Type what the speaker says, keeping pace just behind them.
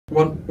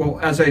Well,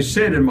 as I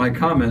said in my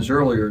comments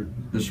earlier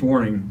this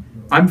morning,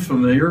 I'm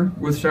familiar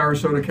with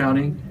Sarasota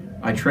County.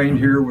 I trained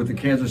here with the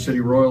Kansas City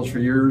Royals for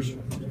years.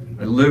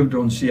 I lived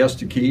on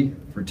Siesta Key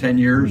for 10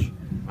 years.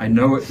 I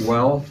know it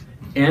well.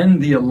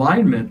 And the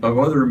alignment of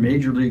other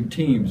major league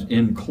teams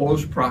in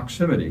close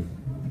proximity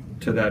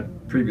to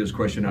that previous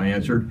question I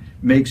answered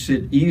makes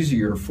it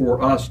easier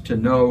for us to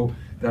know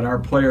that our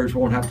players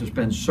won't have to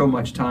spend so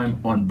much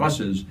time on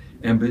buses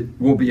and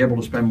will be able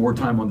to spend more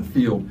time on the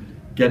field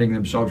getting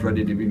themselves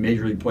ready to be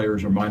major league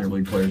players or minor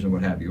league players and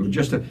what have you.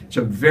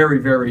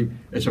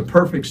 It's a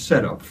perfect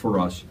setup for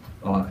us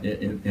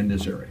in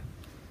this area.